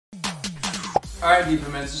Alright lieve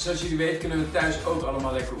mensen, zoals jullie weten kunnen we thuis ook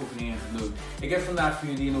allemaal lekker oefeningen gaan doen. Ik heb vandaag voor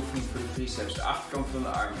jullie een oefening voor de triceps, de achterkant van de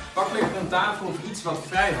armen. Pak lekker een tafel of iets wat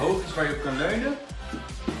vrij hoog is waar je op kan leunen.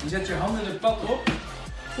 Je zet je handen er plat op,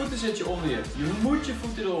 voeten zet je onder je. Je moet je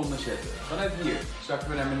voeten eronder zetten. Vanuit hier zakken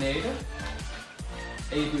we naar beneden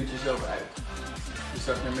en je duwt jezelf uit. Je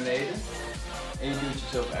zakt naar beneden en je duwt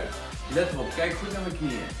jezelf uit. Let erop, kijk goed naar mijn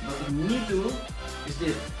knieën. Wat ik niet doe, is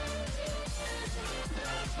dit.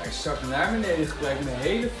 Maar ik zak naar beneden, gebruik mijn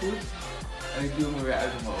hele voet en ik duw me weer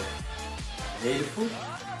uit omhoog. Hele voet,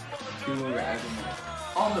 duw me weer uit omhoog.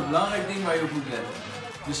 Ander belangrijk ding waar je op moet letten,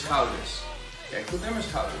 de schouders. Kijk goed naar mijn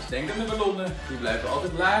schouders. Denk aan de ballonnen, die blijven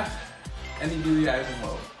altijd laag en die duw je uit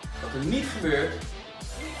omhoog. Wat er niet gebeurt,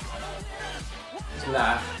 is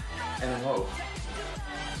laag en omhoog.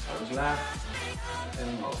 Schouders laag en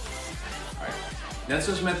omhoog. Net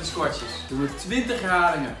zoals met de squatjes doen we 20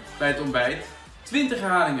 herhalingen bij het ontbijt. 20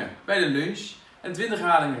 herhalingen bij de lunch en 20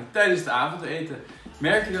 herhalingen tijdens het avondeten.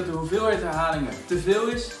 Merk je dat de hoeveelheid herhalingen te veel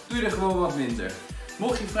is, doe je er gewoon wat minder.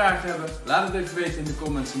 Mocht je vragen hebben, laat het even weten in de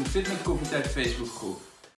comments in de Fit met Koffietijd Facebookgroep.